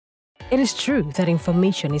It is true that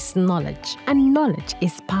information is knowledge and knowledge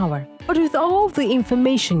is power. But with all the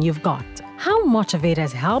information you've got, how much of it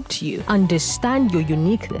has helped you understand your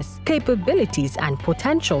uniqueness, capabilities, and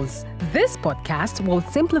potentials? This podcast will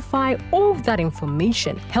simplify all that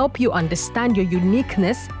information, help you understand your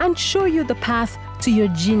uniqueness, and show you the path to your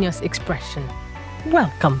genius expression.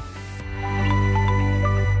 Welcome.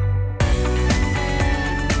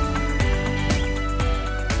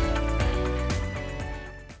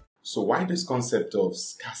 So why this concept of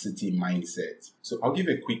scarcity mindset? So I'll give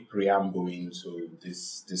a quick preamble into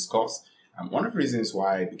this discourse. One of the reasons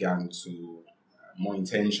why I began to more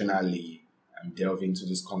intentionally delve into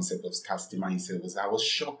this concept of scarcity mindset was I was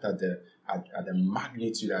shocked at the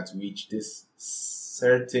magnitude at which this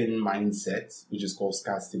certain mindset, which is called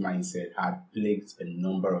scarcity mindset, had plagued a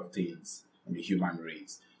number of things in the human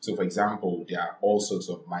race. So, for example, there are all sorts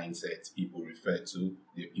of mindsets people refer to.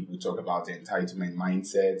 People talk about the entitlement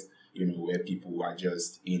mindset, where people are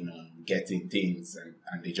just in on getting things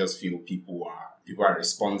and they just feel people are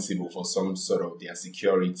responsible for some sort of their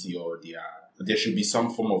security, or there should be some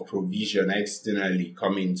form of provision externally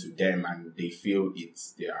coming to them, and they feel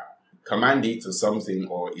it's their commanded to something,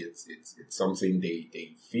 or it's something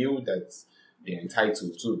they feel that they're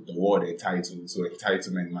entitled to. The word entitled, so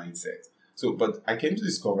entitlement mindset. So, but I came to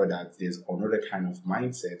discover that there's another kind of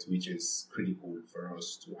mindset which is critical for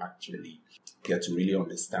us to actually get to really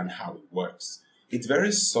understand how it works. It's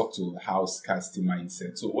very subtle how scarcity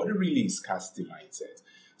mindset. So what really is scarcity mindset?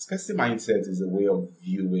 Scarcity mindset is a way of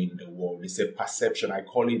viewing the world. It's a perception. I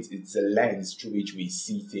call it, it's a lens through which we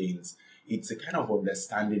see things. It's a kind of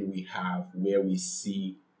understanding we have where we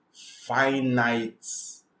see finite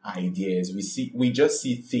ideas. We just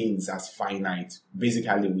see things as finite.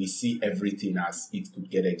 Basically, we see everything as it could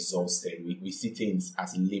get exhausted. We see things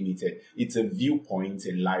as limited. It's a viewpoint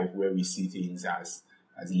in life where we see things as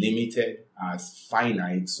limited, as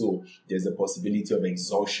finite. So there's a possibility of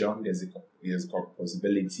exhaustion. There's a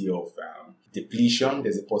possibility of depletion.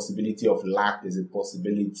 There's a possibility of lack. There's a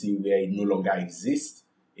possibility where it no longer exists.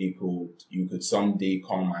 You could someday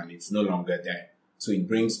come and it's no longer there. So it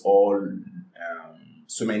brings all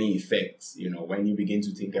so many effects. When you begin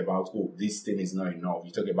to think about, this thing is not enough,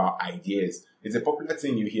 you talk about ideas. It's a popular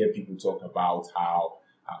thing you hear people talk about how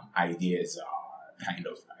ideas are kind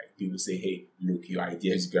of like, people say, hey, look, your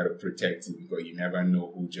ideas, you got to protect it because you never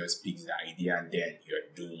know who just picks the idea and then you're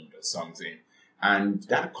doomed or something. And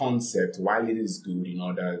that concept, while it is good in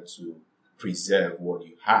order to preserve what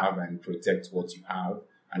you have and protect what you have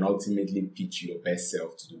and ultimately pitch your best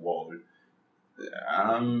self to the world,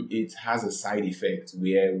 it has a side effect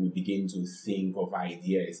where we begin to think of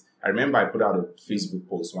ideas. I remember I put out a Facebook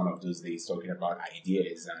post one of those days talking about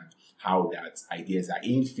ideas and how that ideas are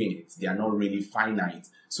infinite. They are not really finite.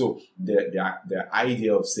 So the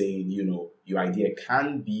idea of saying, your idea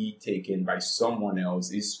can be taken by someone else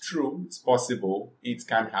is true. It's possible. It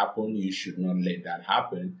can happen. You should not let that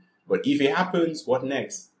happen. But if it happens, what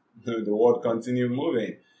next? The world continue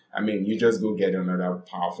moving. You just go get another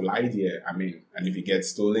powerful idea. And if it gets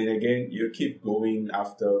stolen again, you keep going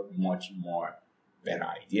after much more better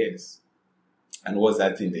ideas. And what's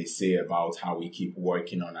that thing they say about how we keep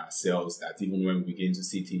working on ourselves, that even when we begin to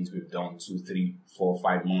see things we've done 2, 3, 4,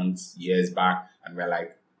 5 months, years back, and we're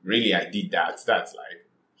like, really, I did that. That's like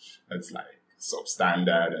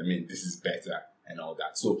substandard. This is better and all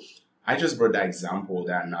that. So I just brought that example,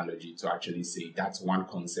 that analogy to actually say that's one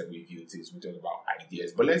concept we view things. We talk about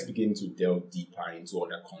ideas, but let's begin to delve deeper into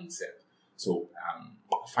other concepts. So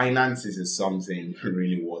finances is something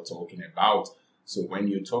really worth talking about. So when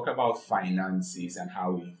you talk about finances and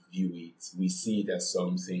how we view it, we see it as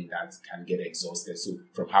something that can get exhausted. So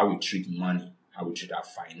from how we treat money, how we treat our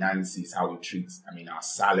finances, how we treat, our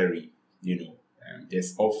salary,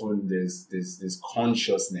 there's often this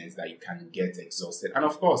consciousness that you can get exhausted. And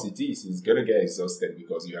of course it's going to get exhausted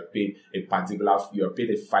because you are paid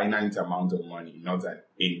a finite amount of money, not an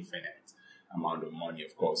infinite amount of money.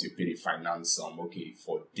 Of course, you pay a finite sum. Okay,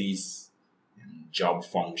 for this job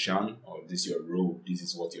function or this your role, this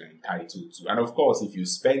is what you're entitled to. And of course, if you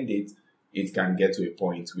spend it, it can get to a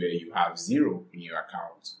point where you have zero in your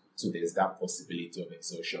account. So there's that possibility of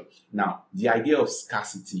exhaustion. Now, the idea of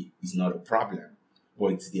scarcity is not a problem,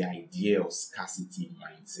 but it's the idea of scarcity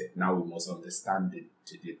mindset. Now we must understand the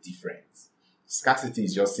difference. Scarcity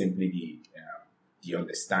is just simply the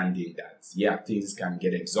understanding that, things can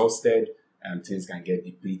get exhausted and things can get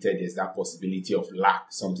depleted. There's that possibility of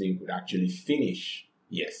lack. Something could actually finish.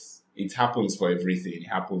 Yes, it happens for everything. It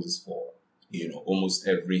happens for almost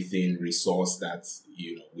everything resource that,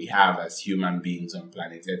 we have as human beings on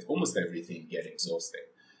planet Earth. Almost everything get exhausted.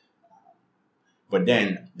 But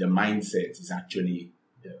then the mindset is actually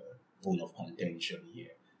the bone of contention here.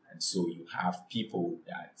 And so you have people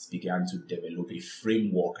that began to develop a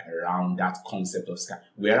framework around that concept of scarcity,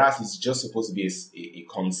 whereas it's just supposed to be a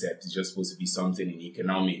concept. It's just supposed to be something in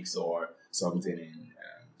economics or something in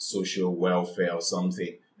social welfare or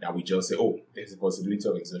something that we just say, oh, there's a possibility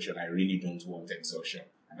of exhaustion. I really don't want exhaustion.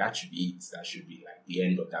 And that should be it. That should be like the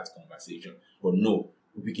end of that conversation. But no,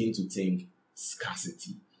 we begin to think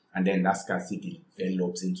scarcity. And then that scarcity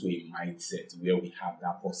develops into a mindset where we have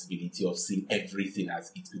that possibility of seeing everything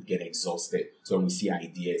as it could get exhausted. So when we see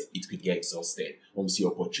ideas, it could get exhausted. When we see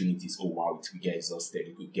opportunities, oh wow, it could get exhausted.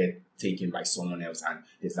 It could get taken by someone else. And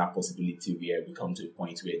there's that possibility where we come to a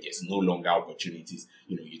point where there's no longer opportunities.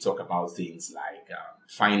 You talk about things like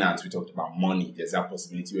finance. We talked about money. There's that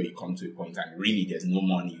possibility where you come to a point and really there's no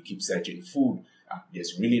money. You keep searching food.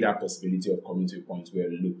 There's really that possibility of coming to a point where,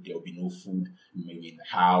 look, there'll be no food, maybe in the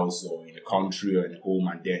house or in the country or in the home,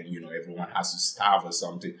 and then, everyone has to starve or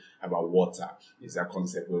something. About water. There's that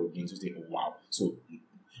concept where we begin to think, oh, wow. So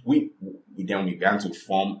we began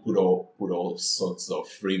to put all sorts of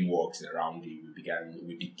frameworks around it.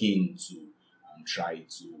 We begin to try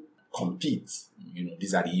to compete.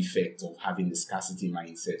 These are the effects of having the scarcity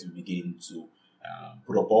mindset. We begin to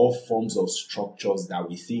put up all forms of structures that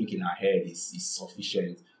we think in our head is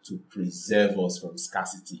sufficient to preserve us from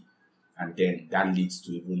scarcity. And then that leads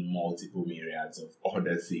to even multiple myriads of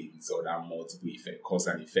other things, or that multiple effect, cause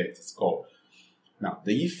and effect is called. Now,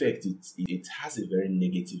 the effect, it has a very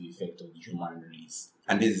negative effect on the human race.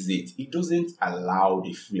 And this is it. It doesn't allow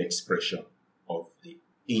the full expression of the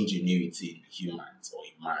ingenuity in humans or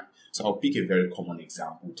in man. So I'll pick a very common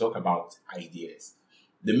example. Talk about ideas.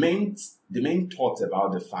 The main thought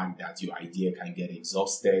about the fact that your idea can get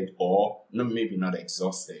exhausted, or maybe not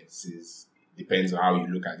exhausted, depends on how you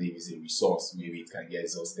look at it. If it's a resource, maybe it can get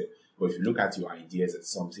exhausted. But if you look at your ideas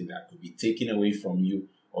as something that could be taken away from you,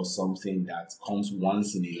 or something that comes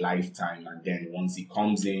once in a lifetime, and then once it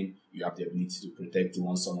comes in, you have the ability to protect it.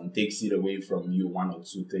 Once someone takes it away from you, 1 or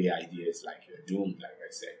 2, 3 ideas, like you're doomed, like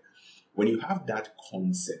I said. When you have that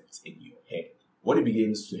concept in your head, what it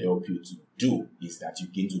begins to help you to do is that you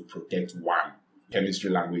begin to protect one. Chemistry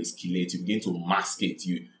language is chelate. You begin to mask it.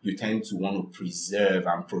 You tend to want to preserve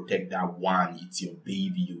and protect that one. It's your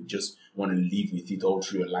baby. You just want to live with it all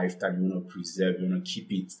through your lifetime. You want to preserve. You want to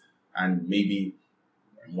keep it. And maybe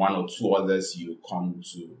 1 or 2 others, you come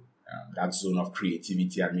to that zone of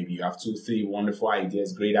creativity, and maybe you have 2, 3 wonderful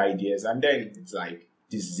ideas, great ideas, and then it's like,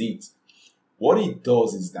 this is it. What it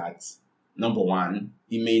does is that, number one,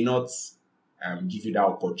 it may not give you that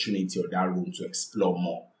opportunity or that room to explore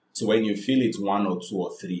more. So when you feel it 1 or 2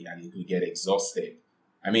 or 3 and it will get exhausted,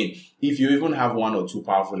 I mean, if you even have 1 or 2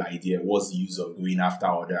 powerful ideas, what's the use of going after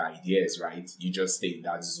other ideas, right? You just stay in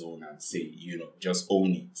that zone and say, just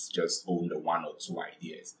own it. Just own the 1 or 2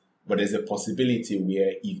 ideas. But there's a possibility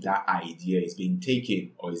where if that idea is being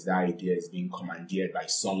taken, or if that idea is being commandeered by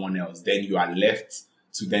someone else, then you are left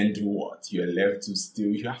to then do what? You're left to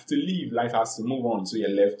you have to leave. Life has to move on. So you're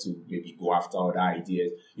left to maybe go after other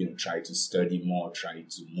ideas, try to study more, try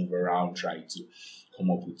to move around, try to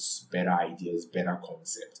come up with better ideas, better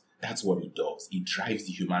concepts. That's what it does. It drives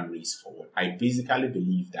the human race forward. I basically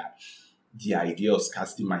believe that the idea of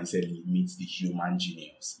scarcity mindset limits the human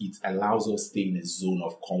genius. It allows us to stay in a zone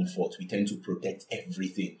of comfort. We tend to protect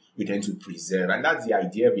everything. We tend to preserve. And that's the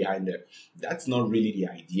idea behind it. That's not really the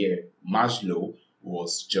idea. Maslow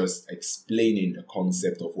was just explaining the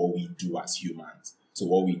concept of what we do as humans. So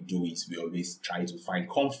what we do is we always try to find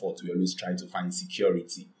comfort. We always try to find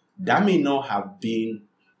security. That may not have been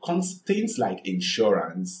things like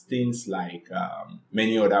insurance, things like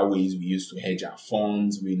many other ways we used to hedge our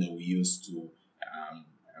funds. We used to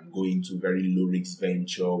go into very low risk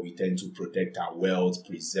venture. We tend to protect our wealth,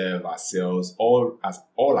 preserve ourselves, all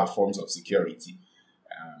our forms of security.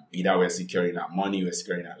 Either we're securing our money, we're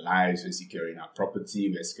securing our lives, we're securing our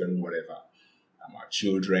property, we're securing whatever. Our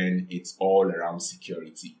children, it's all around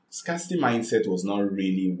security. Scarcity mindset was not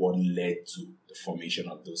really what led to the formation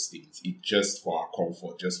of those things. It's just for our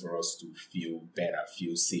comfort, just for us to feel better,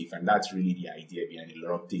 feel safe. And that's really the idea behind a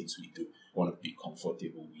lot of things we do. We want to be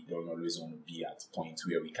comfortable. We don't always want to be at a point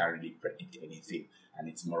where we can't really predict anything. And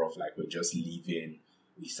it's more of like we're just living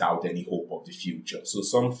without any hope of the future. So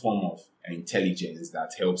some form of intelligence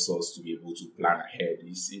that helps us to be able to plan ahead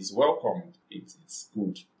is welcomed. It's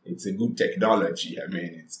good. It's a good technology. I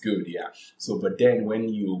mean, it's good, yeah. So, but then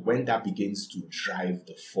when that begins to drive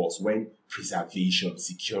the force, when preservation,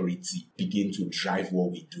 security begin to drive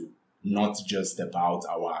what we do, not just about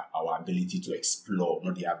our ability to explore,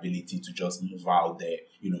 not the ability to just move out there,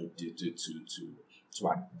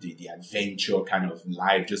 the adventure kind of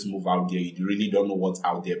life. Just move out there. You really don't know what's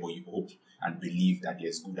out there, but you hope and believe that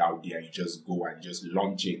there's good out there. You just go and just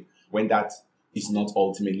launch it. When that is not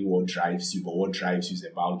ultimately what drives you, but what drives you is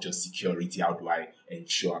about just security. How do I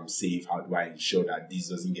ensure I'm safe? How do I ensure that this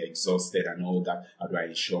doesn't get exhausted and all that? How do I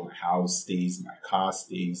ensure my house stays, my car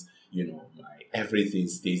stays, my everything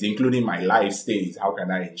stays, including my life stays? How can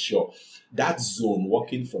I ensure that zone,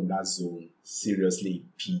 working from that zone, seriously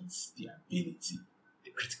impedes the ability,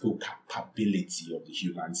 the critical capability of the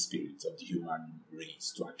human spirit, of the human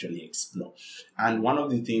race to actually explore? And one of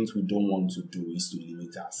the things we don't want to do is to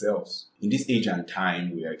limit ourselves. In this age and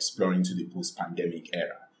time, we are exploring to the post-pandemic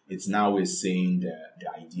era. It's now we're saying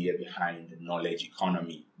the idea behind the knowledge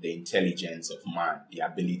economy, the intelligence of man, the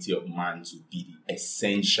ability of man to be the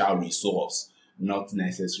essential resource, not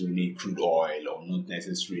necessarily crude oil or not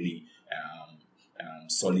necessarily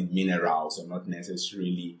solid minerals or not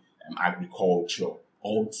necessarily agriculture.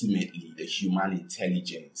 Ultimately, the human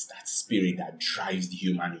intelligence, that spirit that drives the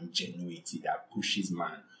human ingenuity, that pushes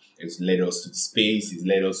man, it's led us to space, it's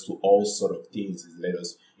led us to all sort of things, it's led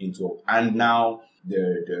us into, and now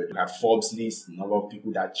the Forbes list, the number of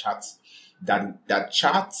people that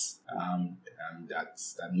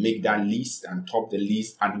make that list and top the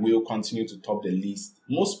list and will continue to top the list,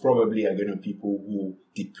 most probably are going to be people who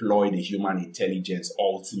deploy the human intelligence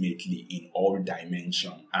ultimately in all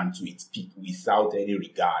dimensions and to its peak without any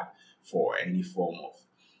regard for any form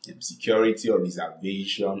of security or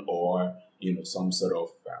reservation or some sort of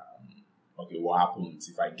okay, what happens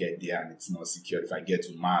if I get there and it's not secure? If I get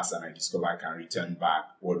to Mars and I discover I can return back,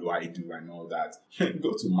 what do I do and all that?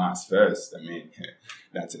 Go to Mars first. I mean,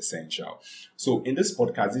 that's essential. So in this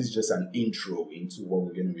podcast, this is just an intro into what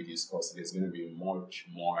we're going to be discussing. There's going to be much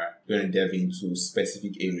more. We're going to delve into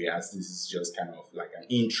specific areas. This is just kind of like an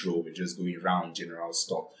intro. We're just going around general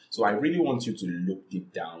stuff. So I really want you to look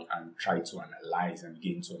deep down and try to analyze and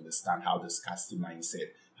begin to understand how the scarcity mindset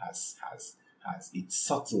it's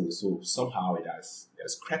subtle, so somehow it has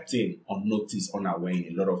crept in unnoticed, unaware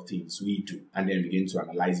in a lot of things we do, and then begin to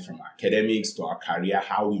analyze it from academics to our career,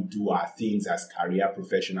 how we do our things as career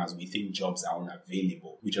professionals. We think jobs are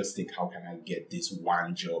unavailable. We just think, how can I get this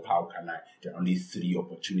one job? There are only 3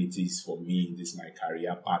 opportunities for me in this my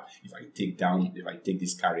career path. If I take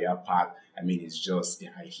this career path, I mean, it's just,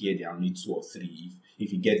 I hear there are only 2 or 3.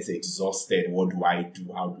 If it gets exhausted, what do I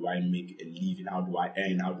do? How do I make a living? How do I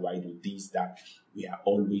earn? How do I do this, that? We are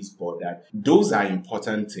always bothered. Those are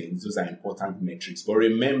important things. Those are important metrics. But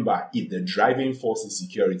remember, if the driving force is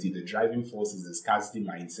security, the driving force is the scarcity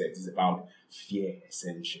mindset, is about fear,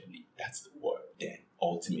 essentially. That's the word. Then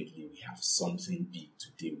ultimately, we have something big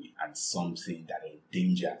to deal with and something that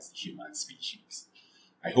endangers the human species.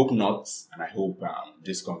 I hope not, and I hope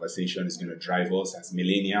this conversation is going to drive us as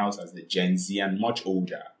millennials, as the Gen Z and much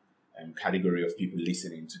older category of people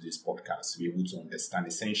listening to this podcast to be able to understand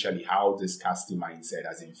essentially how this scarcity mindset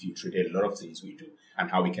has infiltrated a lot of things we do and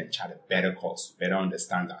how we can chart a better course, better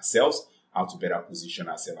understand ourselves, how to better position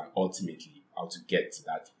ourselves, and ultimately how to get to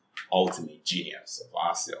that ultimate genius of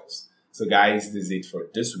ourselves. So guys, this is it for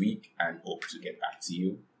this week, and hope to get back to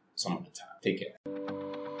you some other time. Take care.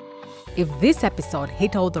 If this episode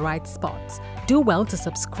hit all the right spots, do well to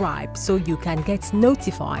subscribe so you can get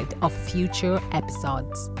notified of future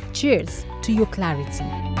episodes. Cheers to your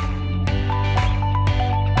clarity.